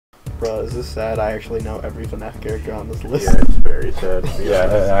Bro, is this sad? I actually know every FNAF character on this list. Yeah, it's very sad. Yeah,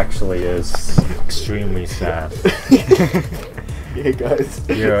 it actually is extremely sad. Hey guys.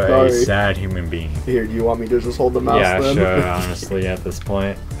 You're Sorry. a sad human being. Here, do you want me to just hold the mouse Yeah, then? sure, honestly, at this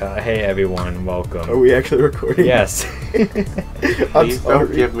point. Hey everyone, welcome. Are we actually recording? Yes. Please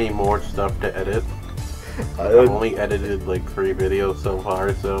don't give me more stuff to edit. I've only edited like 3 videos so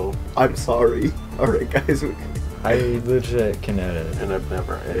far, so... I'm sorry. Alright guys. I legit can edit. And I've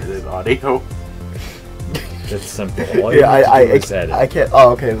never edited audio. It's simple. All you need to do is edit. I can't.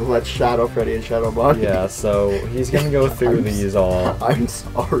 Oh, okay. Let's Shadow Freddy and Shadow Bonnie. Yeah, so he's gonna go through these all. I'm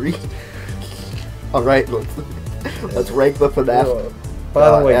sorry. Alright, let's rank the FNAF.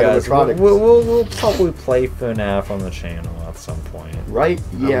 By the way, guys, animatronics. we'll probably play FNAF on the channel at some point. Right?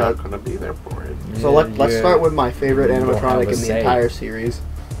 Yeah. I'm not gonna be there for it. So let's start with my favorite You don't have animatronic a in the say. entire series.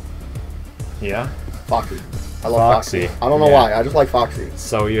 Yeah? Foxy. I love Foxy. Foxy. I don't know why. I just like Foxy.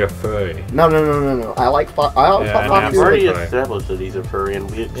 So you're furry. No. I like Foxy. Yeah, I've Foxy. already furry. established that he's a furry, and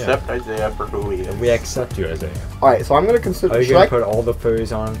we accept Isaiah for who he is. We accept you, Isaiah. Alright, so I'm gonna consider. Are you gonna put all the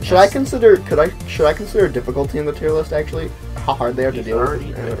furries on? Should I consider? Should I consider difficulty in the tier list? Actually, how hard they are to He's deal with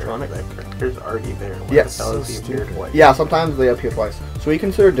already there. animatronics. That character's already there. Why Yes. the hell is he So here stupid. twice? Yeah, sometimes they appear twice. So we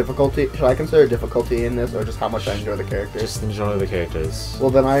consider difficulty. Should I consider difficulty in this, or just how much I enjoy the characters? Just enjoy the characters. Well,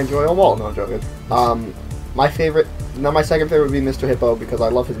 then I enjoy them all. No, I'm joking. My favorite. Now, my second favorite would be Mr. Hippo because I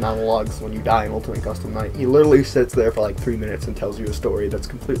love his monologues when you die in Ultimate Custom Night. He literally sits there for like 3 minutes and tells you a story that's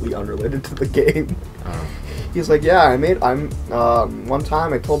completely unrelated to the game. He's like, yeah, one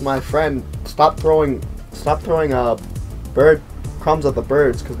time I told my friend stop throwing bird crumbs at the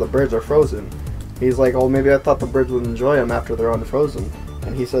birds because the birds are frozen. He's like, oh, maybe I thought the birds would enjoy them after they're unfrozen.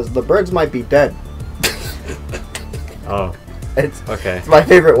 And he says the birds might be dead. Oh. It's my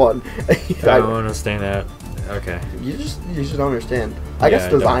favorite one. I don't understand that. Okay. You just don't understand. I guess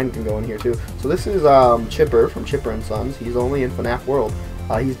design can go in here too. So this is Chipper from Chipper and Sons. He's only in FNAF World.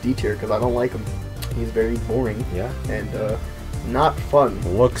 He's D tier because I don't like him. He's very boring. Yeah. And not fun.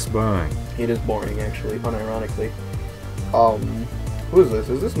 Looks boring. It is boring actually, unironically. Who is this?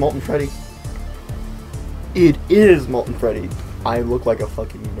 Is this Molten Freddy? It is Molten Freddy. I look like a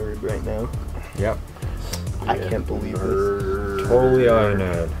fucking nerd right now. Yep. I can't believe this. Totally a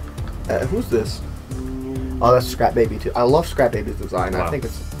nerd. Who's this? Oh, that's Scrap Baby too. I love Scrap Baby's design. Wow. I think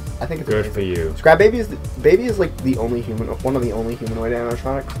it's Good amazing. for you. Scrap Baby is like the only one of the only humanoid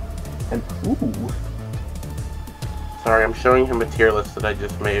animatronics. And ooh, Sorry, I'm showing him a tier list that I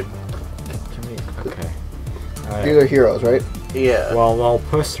just made. Okay. these are heroes, right? Yeah. Well,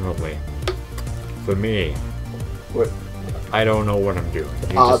 personally, for me, What? I don't know what I'm doing.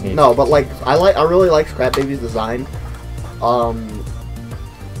 You just need No, but like I really like Scrap Baby's design.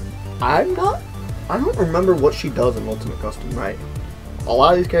 I don't remember what she does in Ultimate Custom, right? A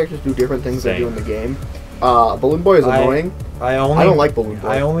lot of these characters do different things they do in the game. Balloon Boy is annoying. I don't like Balloon Boy.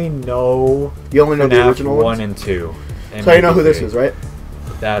 I only know. You only know the original 1 ones? and 2. And So you know maybe who this 3. is, right?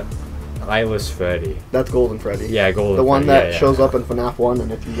 That IS Freddy. That's Golden Freddy. Yeah, Golden. The one Freddy. that shows up in FNAF 1,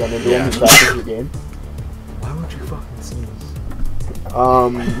 and if you run into him, Yeah. he crashes the game. Why would you fucking see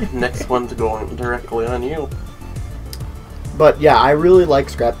this? Next one's going directly on you. But yeah, I really like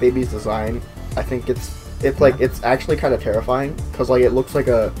Scrap Baby's design. I think it's actually kind of terrifying because like it looks like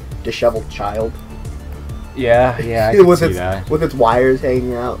a disheveled child. Yeah, I can with see its that. with its wires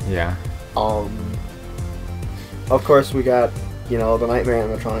hanging out. Yeah. Of course we got the Nightmare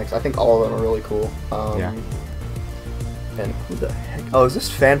animatronics. I think all of them are really cool. Yeah. And who the heck? Oh, is this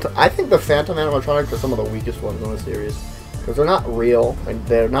Phantom? I think the Phantom animatronics are some of the weakest ones in the series because they're not real and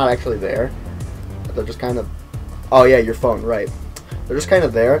they're not actually there. They're just kind of. Oh yeah, your phone, right? They're just kind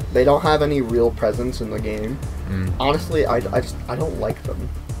of there. They don't have any real presence in the game. Honestly, I don't like them.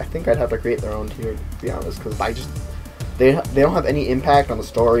 I think I'd have to create their own tier, to be honest, because they don't have any impact on the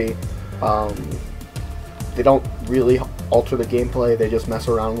story. They don't really alter the gameplay. They just mess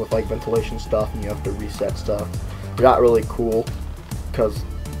around with like ventilation stuff, and you have to reset stuff. They're not really cool because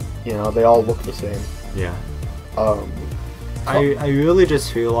they all look the same. Yeah. I I really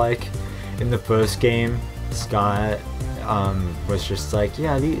just feel like in the first game, Scott was just like,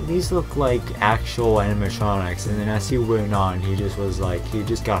 yeah, these look like actual animatronics, and then as he went on, he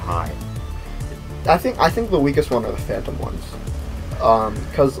just got high. I think the weakest one are the Phantom ones,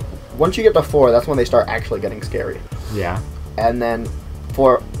 because once you get to 4, that's when they start actually getting scary. Yeah. And then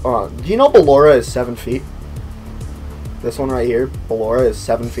do you know Ballora is 7 feet? This one right here, Ballora is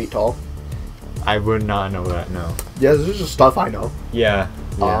 7 feet tall. I would not know that. No. Yeah, this is just stuff I know. Yeah.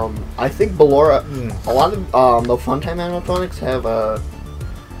 I think Ballora, a lot of the Funtime animatronics have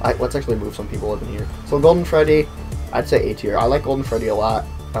let's actually move some people up in here. So Golden Freddy, I'd say A tier. I like Golden Freddy a lot.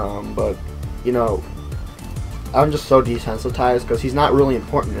 But you know, I'm just so desensitized because he's not really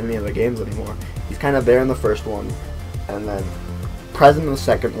important in any of the games anymore. He's kind of there in the first one, and then present in the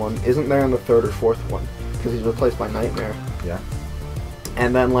second one, isn't there in the third or fourth one because he's replaced by Nightmare. Yeah.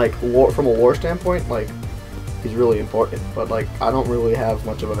 And then like from a lore standpoint, like he's really important, but like I don't really have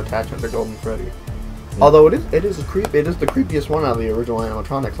much of an attachment to Golden Freddy. Yeah. Although it is the creepiest one out of the original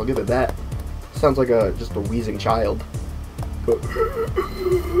animatronics. I'll give it that. Sounds like just a wheezing child. Can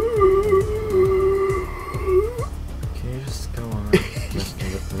you just go on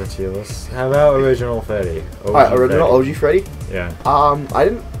with the tier list? How about original Freddy? Alright, original OG Freddy? Yeah. I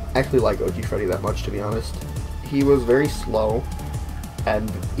didn't actually like OG Freddy that much, to be honest. He was very slow and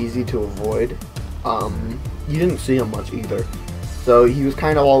easy to avoid. You didn't see him much either. So he was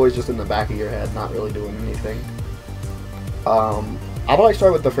kind of always just in the back of your head, not really doing anything. How about I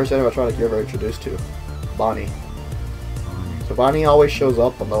start with the first animatronic you're ever introduced to? Bonnie. So Bonnie always shows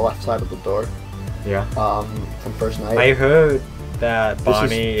up on the left side of the door. Yeah. From First Night. I heard that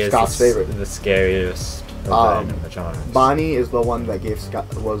Bonnie is Scott's favorite. The scariest of the animatronics. Bonnie is the one that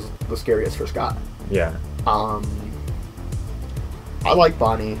was the scariest for Scott. Yeah. I like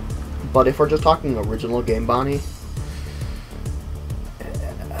Bonnie, but if we're just talking original game Bonnie,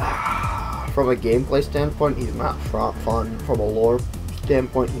 from a gameplay standpoint, he's not fun. From a lore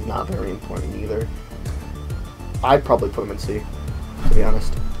standpoint, he's not very important either. I'd probably put him in C, to be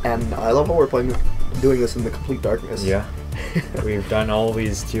honest. And I love how we're doing this in the complete darkness. Yeah. We've done all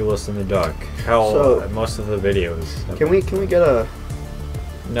these tier lists in the dark. Hell, most of the videos. Can we get a...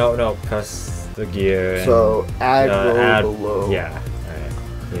 No, press the gear. So, add below. Yeah. Alright,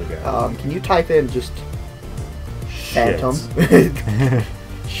 here you go. Can you type in just... Phantom?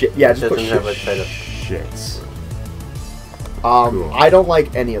 Shit. Yeah, just put shits. Cool. I don't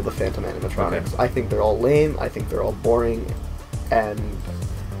like any of the Phantom animatronics. Okay. I think they're all lame. I think they're all boring, and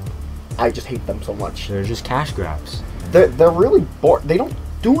I just hate them so much. They're just cash grabs. They're really boring. They don't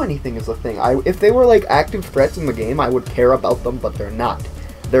do anything is the thing. If they were like active threats in the game, I would care about them, but they're not.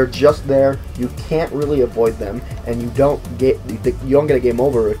 They're just there. You can't really avoid them, and you don't get a game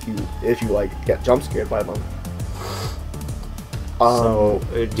over if you like get jump scared by them. So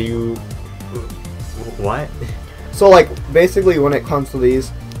do you what? So like basically when it comes to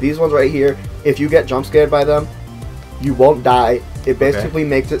these ones right here, if you get jump scared by them, you won't die. It basically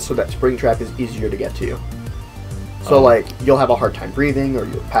makes it so that Springtrap is easier to get to you. So like you'll have a hard time breathing, or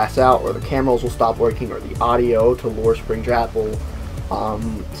you'll pass out, or the cameras will stop working, or the audio to lure Springtrap will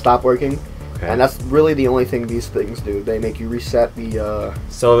stop working. Okay. And that's really the only thing these things do. They make you reset the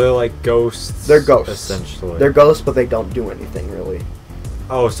So they're like ghosts. They're ghosts. Essentially. They're ghosts, but they don't do anything really.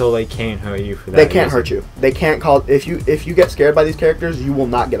 Oh, so they can't hurt you for that. They can't hurt you. They can't call if you get scared by these characters, you will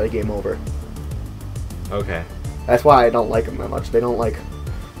not get a game over. Okay. That's why I don't like them that much. They don't like.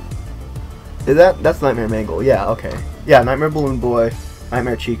 That's Nightmare Mangle? Yeah. Okay. Yeah. Nightmare Balloon Boy,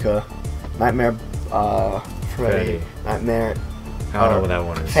 Nightmare Chica, Nightmare Freddy, Nightmare. I don't know what that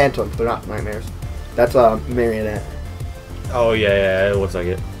one is. Phantom. They're not nightmares. That's a marionette. Oh yeah, it looks like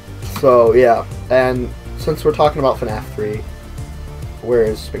it. So yeah, and since we're talking about Fnaf 3, where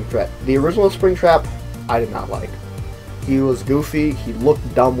is Springtrap? The original Springtrap, I did not like. He was goofy. He looked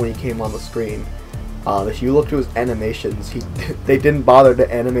dumb when he came on the screen. If you look to his animations, they didn't bother to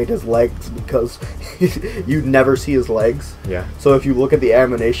animate his legs because you'd never see his legs. Yeah. So if you look at the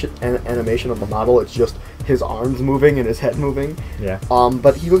animation of the model, it's just his arms moving and his head moving. Yeah.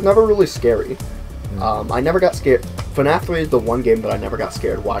 But he was never really scary. I never got scared. FNAF 3 is the one game that I never got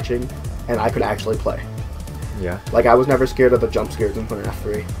scared watching, and I could actually play. Yeah. Like, I was never scared of the jump scares in FNAF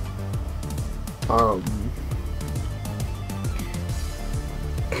 3.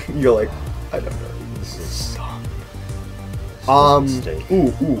 You're like, I don't know. This is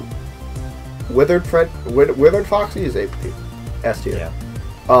ooh. Withered Foxy is S tier. Yeah.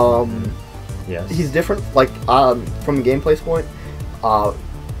 Yes. He's different, like, from a gameplay point.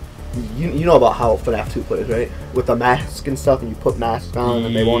 You know about how FNAF 2 plays, right? With the mask and stuff, and you put masks on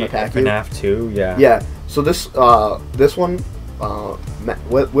and they won't attack you. FNAF 2, yeah. Yeah. So this one,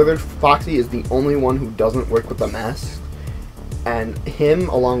 Withered Foxy is the only one who doesn't work with the mask, and him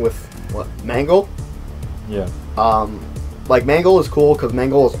along with Mangle. Yeah. Like Mangle is cool because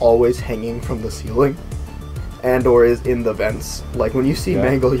Mangle is always hanging from the ceiling, and or is in the vents. Like when you see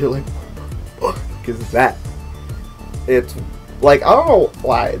Mangle, you're like, what the fuck is that? It's like, I don't know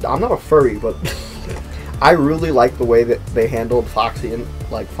why. I'm not a furry, but I really like the way that they handled Foxy and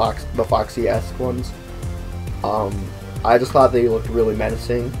like the Foxy-esque ones. I just thought they looked really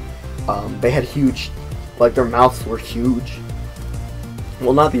menacing. They had huge, like their mouths were huge.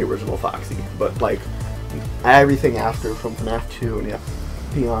 Well, not the original Foxy, but like everything after from FNAF 2, and yeah.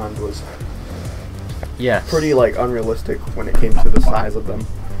 Beyond was pretty like unrealistic when it came to the size of them,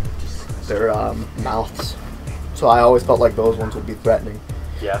 their mouths. So I always felt like those ones would be threatening.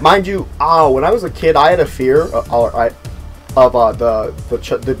 Yeah. Mind you, when I was a kid, I had a fear of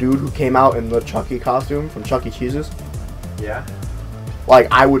the dude who came out in the Chucky costume from Chuck E. Cheese's. Yeah. Like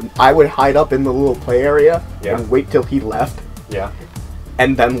I would hide up in the little play area and wait till he left. Yeah.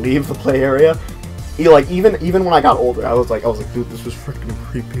 And then leave the play area. Even when I got older, I was like, dude, this was freaking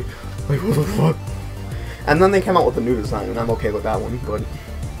creepy. Like, what the fuck? And then they came out with a new design, and I'm okay with that one. But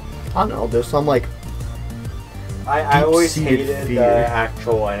I don't know. There's some like. I always hated fear. the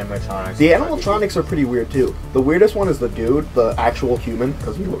actual animatronics. The animatronics are pretty weird too. The weirdest one is the dude, the actual human,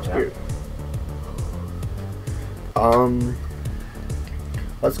 because he looks weird.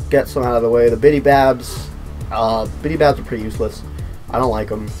 Let's get some out of the way. The Biddy Babs. Biddy Babs are pretty useless. I don't like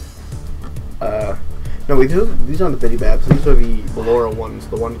them. No, these aren't the Biddy Babs. These are the Laura ones,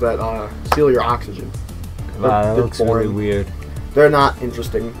 the ones that steal your oxygen. Wow, that looks really weird. They're not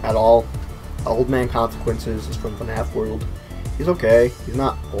interesting at all. Old Man Consequences is from Fnaf World. He's okay. He's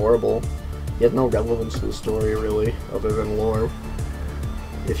not horrible. He has no relevance to the story, really, other than lore.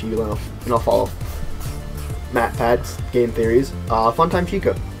 If you follow Matt Pad's game theories. Funtime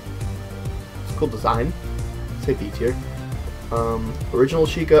Chica. It's a cool design. Say B tier. Original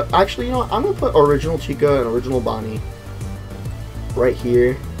Chica. Actually, you know what? I'm gonna put Original Chica and Original Bonnie right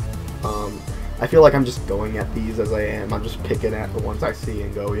here. I feel like I'm just going at these as I am. I'm just picking at the ones I see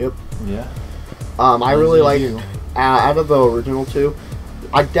and go, yep. Yeah. I really like, out of the original two,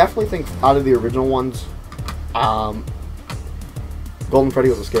 I definitely think out of the original ones, Golden Freddy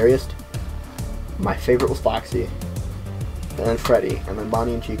was the scariest. My favorite was Foxy, and then Freddy, and then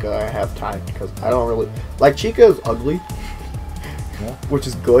Bonnie and Chica I have tied, because I don't really, like, Chica is ugly, which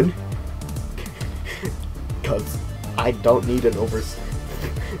is good, because I don't need an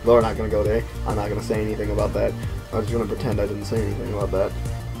we're not going to go there. I'm not going to say anything about that. I was going to pretend I didn't say anything about that.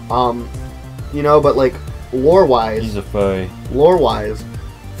 You know, but like, lore-wise... He's a furry. Lore-wise,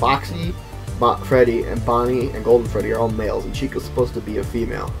 Foxy, Freddy, and Bonnie and Golden Freddy are all males, and Chica's supposed to be a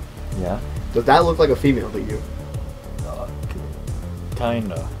female. Yeah. Does that look like a female to you?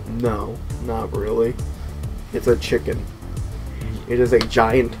 Kinda. No, not really. It's a chicken. It is a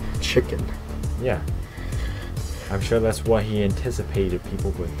giant chicken. Yeah. I'm sure that's what he anticipated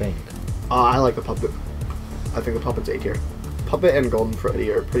people would think. I like the puppet. I think the puppet's A tier. Puppet and Golden Freddy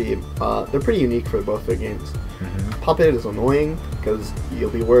are pretty, they're pretty unique for both their games. Puppet is annoying, because you'll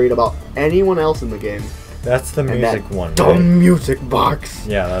be worried about anyone else in the game. That's the music one, dumb right? music box!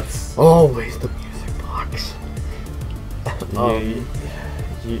 Yeah, that's... always the music box.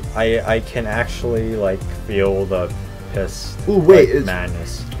 I can actually, like, feel the piss,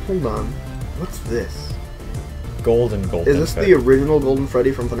 madness. Hold on. What's this? Golden Is this Freddy. the original Golden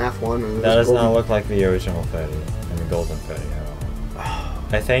Freddy from FNAF 1? Or that does not look like the original Freddy. I mean, Golden Freddy at all.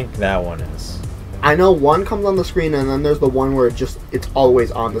 I think that one is. I know one comes on the screen, and then there's the one where it's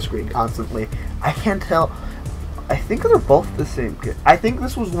always on the screen constantly. I can't tell. I think they're both the same kid. I think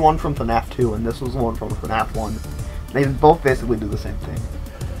this was the one from FNAF 2, and this was the one from FNAF 1. They both basically do the same thing.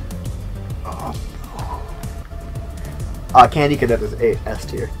 Candy Cadet is S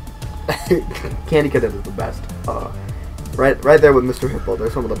tier. Candy Cadet is the best. Right there with Mr. Hippo. They're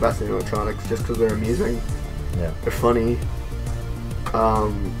some of the best animatronics just because they're amusing. Yeah. They're funny.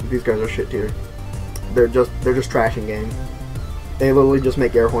 These guys are shit tier. They're just trashing game. They literally just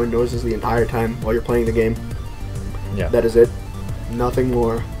make air horn noises the entire time while you're playing the game. Yeah. That is it. Nothing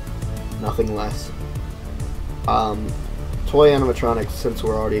more. Nothing less. Toy animatronics, since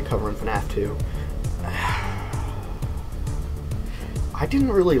we're already covering FNAF 2. I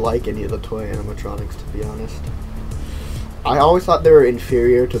didn't really like any of the toy animatronics, to be honest. I always thought they were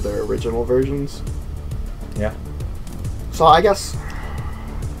inferior to their original versions. Yeah. So I guess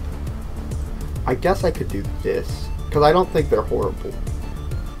I could do this, because I don't think they're horrible.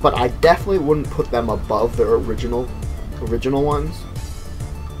 But I definitely wouldn't put them above their original ones.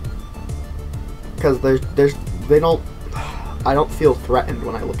 Because I don't feel threatened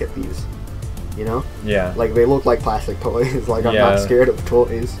when I look at these. You know? Yeah. Like, they look like plastic toys. Like, I'm not scared of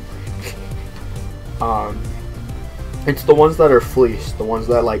toys. It's the ones that are fleece. The ones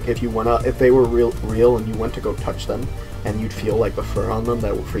that, like, if they were real and you went to go touch them, and you'd feel, like, the fur on them,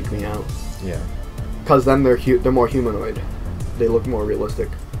 that would freak me out. Yeah. Because then they're more humanoid. They look more realistic.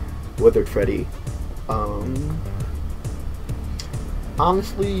 Withered Freddy.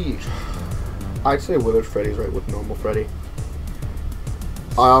 Honestly, I'd say Withered Freddy's right with normal Freddy.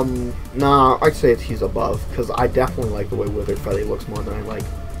 Nah, I'd say he's above, because I definitely like the way Withered Freddy looks more than I like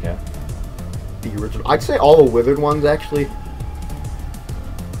the original. I'd say all the Withered ones, actually.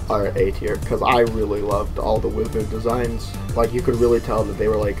 are A tier because I really loved all the wizard designs. Like you could really tell that they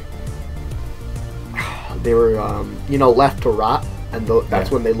were like you know, left to rot, and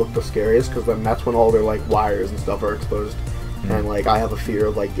that's when they look the scariest because then that's when all their like wires and stuff are exposed. And like I have a fear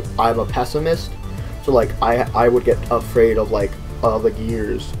of like I'm a pessimist, so like I would get afraid of like the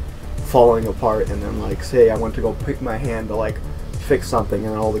gears falling apart, and then like say I went to go pick my hand to like fix something,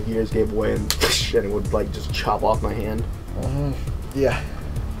 and all the gears gave way and it would like just chop off my hand. Yeah.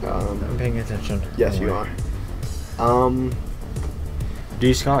 I'm paying attention. Yes, you are.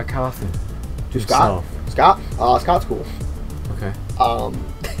 Do Scott Cawthon? Do Scott? Scott's cool. Okay.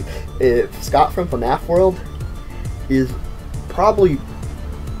 If Scott from Fnaf World is probably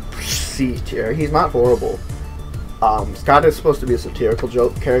C tier. He's not horrible. Scott is supposed to be a satirical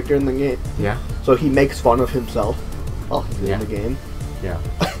joke character in the game. Yeah. So he makes fun of himself while he's in the game. Yeah.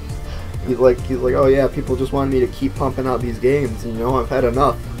 He's like, oh yeah, people just wanted me to keep pumping out these games, and you know, I've had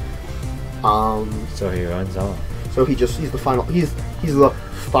enough. So he runs off. So he's the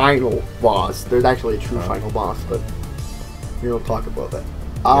final boss. There's actually a true final boss, but we don't talk about that.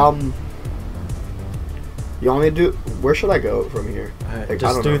 You want me to do? Where should I go from here?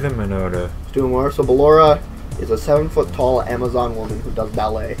 Just do them in order. Let's do more. So Ballora is a 7-foot tall Amazon woman who does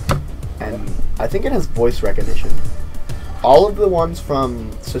ballet, and I think it has voice recognition. All of the ones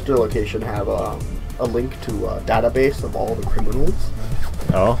from Sister Location have a link to a database of all the criminals.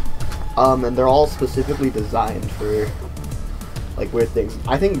 Oh. And they're all specifically designed for like weird things.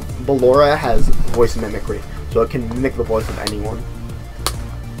 I think Ballora has voice mimicry, so it can mimic the voice of anyone.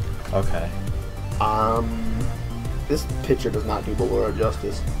 Okay. This picture does not do Ballora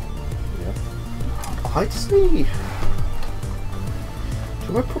justice. Yeah. I'd say.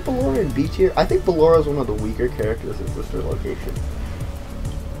 Do I put Ballora in B tier? I think Ballora is one of the weaker characters in Sister Location.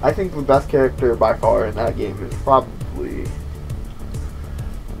 I think the best character by far in that game is probably.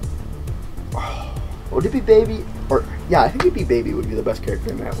 Would it be Baby? Or yeah, I think it'd be Baby would be the best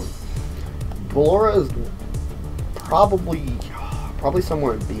character in that one. Ballora is probably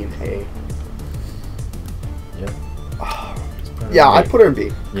somewhere in B and A. Yeah. Yeah, I'd put her in B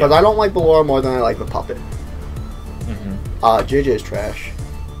because I don't like Ballora more than I like the puppet. JJ's trash.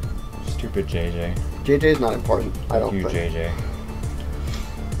 Stupid JJ. JJ's not important. I don't think. JJ.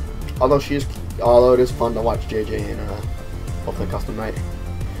 Although it is fun to watch JJ in Ultimate Custom Night.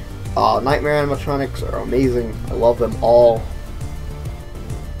 Nightmare animatronics are amazing. I love them all.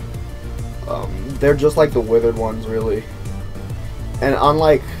 They're just like the withered ones, really. And I'm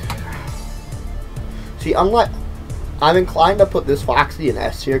inclined to put this Foxy in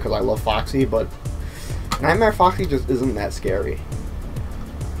S tier because I love Foxy, but Nightmare Foxy just isn't that scary.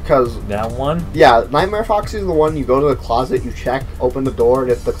 Cause that one? Yeah, Nightmare Foxy is the one you go to the closet, you check, open the door,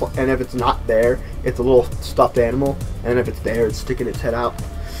 and if it's not there, it's a little stuffed animal, and if it's there, it's sticking its head out.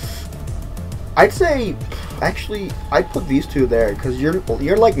 I'd say, actually, I'd put these two there because you're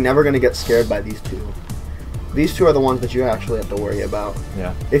like never gonna get scared by these two. These two are the ones that you actually have to worry about.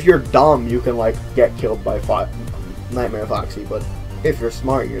 Yeah. If you're dumb, you can like get killed by Nightmare Foxy, but if you're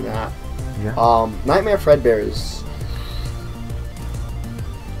smart, you're not. Yeah. Nightmare Fredbear is.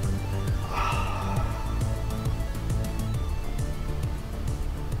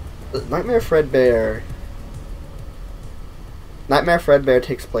 Nightmare Fredbear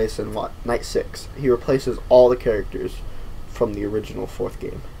takes place in what? Night 6. He replaces all the characters from the original 4th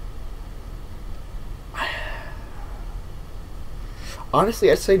game.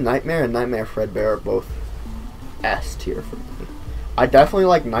 Honestly, I'd say Nightmare and Nightmare Fredbear are both S tier for me. I definitely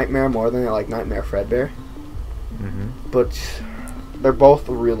like Nightmare more than I like Nightmare Fredbear. But they're both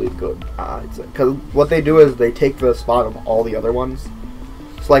really good. Because what they do is they take the spot of all the other ones.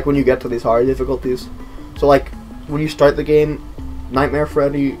 So like when you get to these hard difficulties. So like when you start the game, Nightmare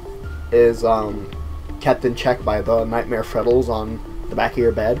Freddy is kept in check by the Nightmare Freddles on the back of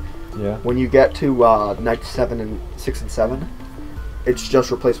your bed. Yeah. When you get to Night 6 and 7, it's just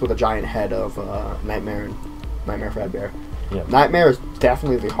replaced with a giant head of Nightmare and Nightmare Fredbear. Yeah. Nightmare is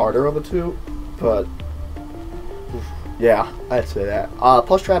definitely the harder of the two, but yeah, I'd say that.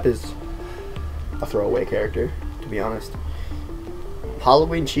 Plush Trap is a throwaway character, to be honest.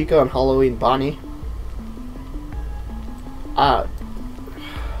 Halloween Chica and Halloween Bonnie. I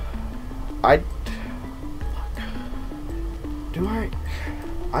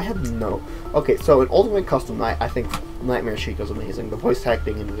have no. Okay, so in Ultimate Custom Night, I think Nightmare Chica is amazing. The voice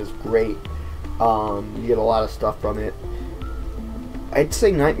acting in it is great. You get a lot of stuff from it. I'd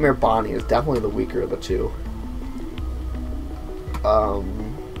say Nightmare Bonnie is definitely the weaker of the two.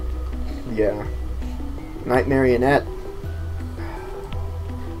 Yeah. Nightmare Marionette.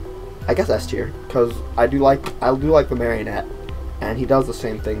 I guess S tier, because I do like the Marionette. And he does the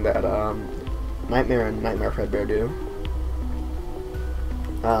same thing that Nightmare and Nightmare Fredbear do.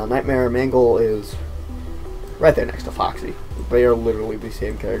 Nightmare Mangle is right there next to Foxy. They are literally the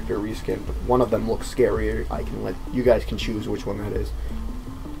same character reskinned. One of them looks scarier. You guys can choose which one that is.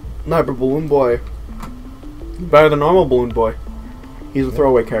 Nightmare Balloon Boy. Better than normal Balloon Boy. He's a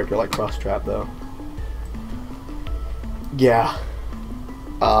throwaway character like Cross Trap though. Yeah.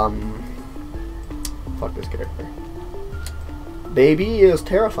 Fuck this character. Baby is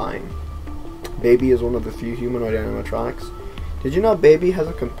terrifying. Baby is one of the few humanoid animatronics. Did you know Baby has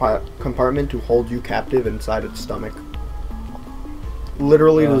a compartment to hold you captive inside its stomach?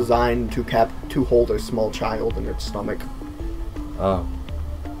 Literally designed to hold a small child in its stomach. Oh.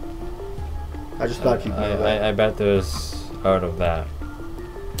 I just thought you'd know that. I bet there's out of that.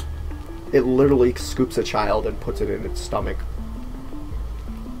 It literally scoops a child and puts it in its stomach.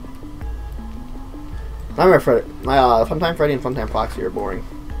 Funtime Freddy and Funtime Foxy are boring.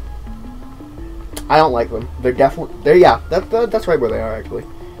 I don't like them. They're definitely that's right where they are actually.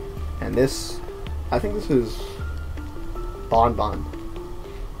 And this, I think this is Bon Bon.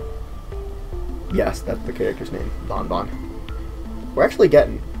 Yes, that's the character's name, Bon Bon. We're actually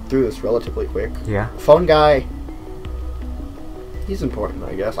getting through this relatively quick. Yeah. Phone Guy, he's important,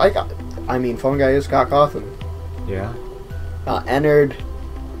 I guess. Phone Guy is Scott Cawthon. Yeah. Ennard,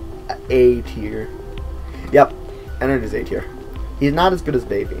 A tier. Yep, Ennard is A tier. He's not as good as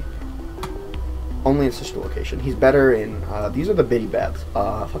Baby. Only in Sister Location. He's better in, these are the Bitty Babs.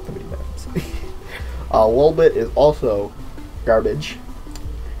 Fuck the Bitty Babs. Lolbit is also garbage.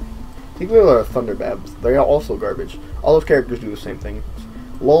 I think they're the Thunder Babs. They are also garbage. All those characters do the same thing.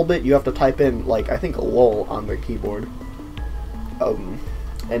 Lolbit, you have to type in, I think a lol on the keyboard. And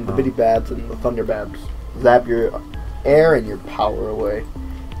the Bitty Babs and the Thunder Babs zap your air and your power away.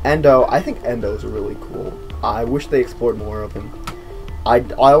 Endo, I think Endo's really cool. I wish they explored more of him. I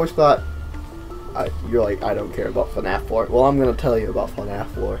always thought, you're like, I don't care about Fnaf lore. Well, I'm going to tell you about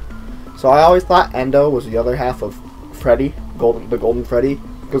Fnaf lore. So I always thought Endo was the other half of Freddy, the Golden Freddy.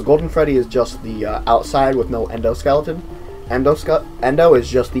 Because Golden Freddy is just the outside with no endoskeleton. Endo is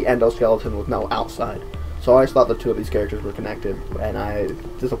just the endoskeleton with no outside. So I always thought the two of these characters were connected. And I'm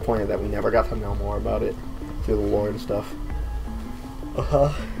disappointed that we never got to know more about it through the lore and stuff.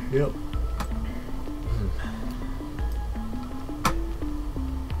 Yep.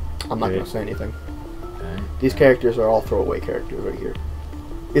 I'm not going to say anything. Okay. These characters are all throwaway characters right here.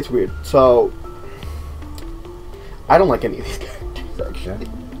 It's weird. So, I don't like any of these characters, actually.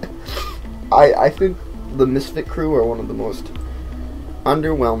 I think the Misfit Crew are one of the most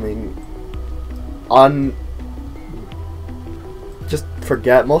underwhelming,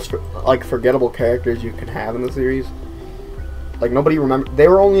 forgettable characters you can have in the series. Like, nobody remember. They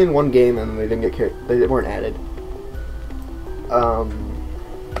were only in one game and they didn't get they weren't added.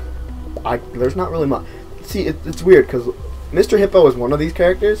 There's not really much. See, it's weird because Mr. Hippo is one of these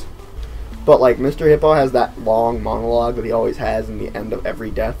characters, but Mr. Hippo has that long monologue that he always has in the end of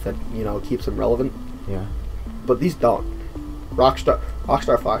every death that keeps him relevant. Yeah. But these don't. Rockstar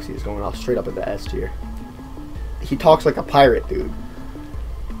Foxy is going off straight up into S tier. He talks like a pirate, dude.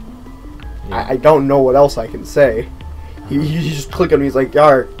 Yeah. I don't know what else I can say. You just click on him. He's like,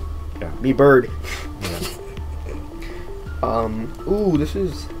 "Yar, me bird." Yeah. Ooh, this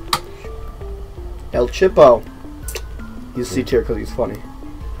is El Chippo. He's C tier because he's funny.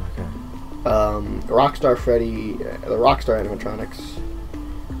 Okay. Rockstar Freddy, the Rockstar animatronics.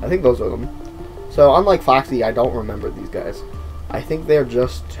 I think those are them. So unlike Foxy, I don't remember these guys. I think they're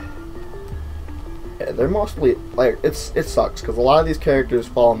mostly it sucks because a lot of these characters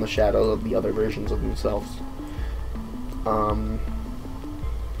fall in the shadow of the other versions of themselves.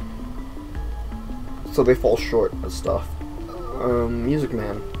 So they fall short of stuff. Music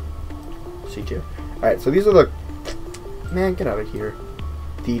Man, C tier. All right, so these are the man. Get out of here.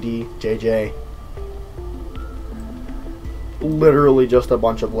 DD, JJ. Literally just a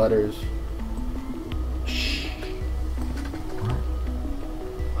bunch of letters. Shh.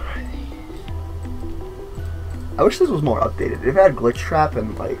 What are these? I wish this was more updated. If it had Glitch Trap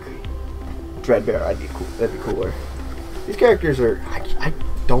and Dreadbear, I'd be cool. That'd be cooler. These characters are. I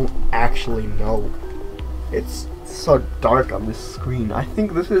don't actually know. It's so dark on this screen. I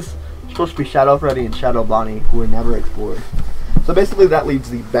think this is supposed to be Shadow Freddy and Shadow Bonnie, who were never explored. So basically that leaves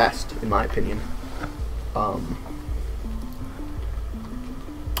the best, in my opinion.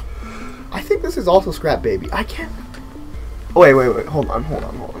 I think this is also Scrap Baby. I can't... Oh, wait. Hold on.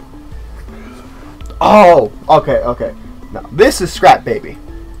 Oh! Okay. Now, this is Scrap Baby.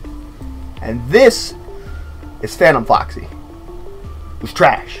 And this is Phantom Foxy. Who's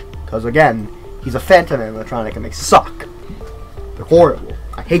trash. Because, again, he's a Phantom animatronic and they suck. They're horrible.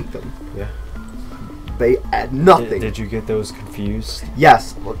 I hate them. Yeah. They add nothing. Did you get those confused?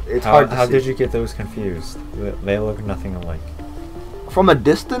 Yes. Look, it's hard to see. How did you get those confused? They look nothing alike. From a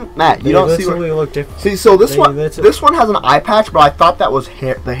distant, Matt, you don't see. They look different. See, so this one has an eye patch, but I thought that was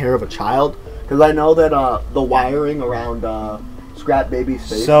the hair of a child, because I know that the wiring around Scrap Baby's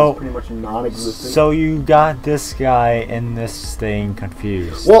face is pretty much non-existent. So you got this guy and this thing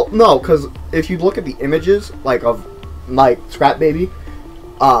confused. Well, no, because if you look at the images, like of Scrap Baby,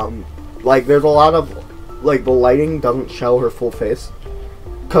 like there's a lot of like the lighting doesn't show her full face.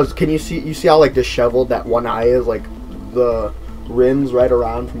 Because can you see how like disheveled that one eye is? Like the rims right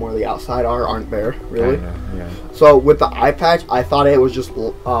around from where the outside aren't there really. Yeah. So with the eye patch, I thought it was just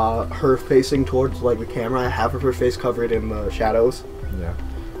her facing towards like the camera, have her face covered in the shadows. Yeah.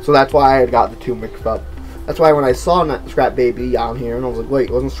 So that's why I had got the two mixed up. That's why when I saw Scrap Baby on here, and I was like,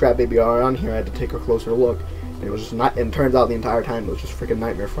 wait, wasn't Scrap Baby on here? I had to take a closer look, and it was just not. And it turns out the entire time it was just freaking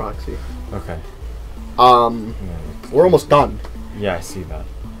Nightmare Foxy. Okay. We're almost done. Yeah, I see that.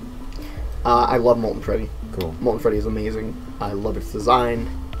 I love Molten Freddy. Cool. Molten Freddy is amazing. I love its design.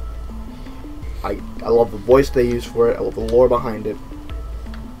 I love the voice they use for it. I love the lore behind it.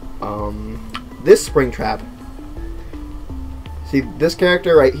 This Springtrap. See this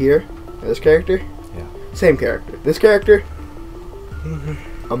character right here? This character? Yeah. Same character. This character?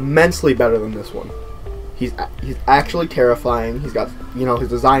 Immensely better than this one. He's actually terrifying. He's got, his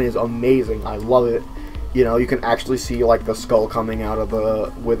design is amazing. I love it. You can actually see like the skull coming out of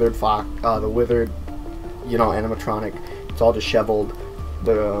the withered fox, animatronic. It's all disheveled.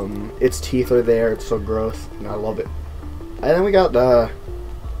 Its teeth are there. It's so gross, and I love it. And then we got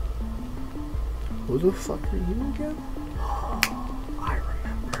who the fuck are you again? I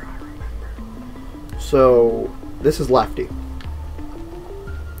remember. So this is Lefty.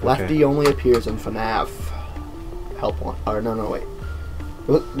 Lefty only appears in Fnaf. Help one. Or no, wait.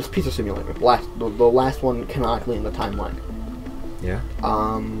 This Pizza Simulator. The last one canonically in the timeline. Yeah.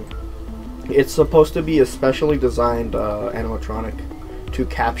 It's supposed to be a specially designed animatronic to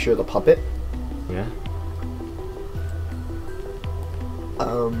capture the puppet. Yeah.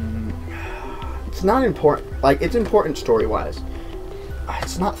 It's not important. Like, it's important story-wise.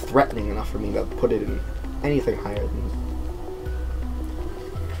 It's not threatening enough for me to put it in anything higher than.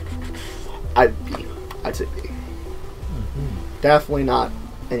 I'd say B. Definitely not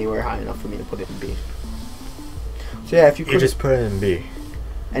anywhere high enough for me to put it in B. So yeah, if you could just put it in B.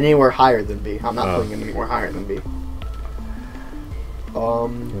 Anywhere higher than B. I'm not putting it anywhere higher than B.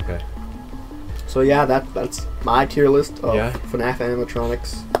 Okay. So yeah, that's my tier list of FNAF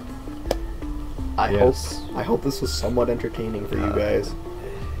animatronics. I hope this was somewhat entertaining for you guys.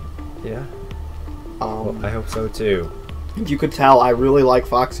 Yeah. Well, I hope so too. You could tell I really like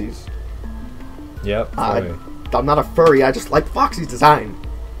Foxy's. Yep. I'm not a furry. I just like Foxy's design.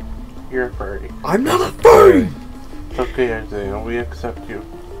 You're a furry. I'm not a furry. It's okay, Isaiah. We accept you.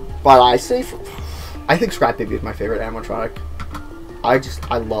 But I think Scrap Baby is my favorite animatronic. I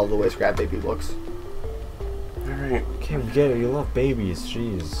love the way Scrap Baby looks. Alright. Can't get it. You love babies.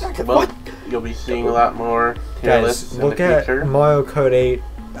 Jeez. Well, you'll be seeing a lot more tier lists in the future. Look at Mario Code 8,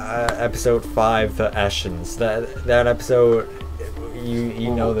 episode 5, The Eschens. That episode,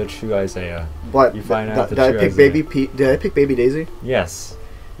 you know the true Isaiah. But you find out the true Isaiah. Did I pick Baby Daisy? Yes.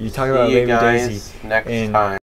 You talk about Baby Daisy next time.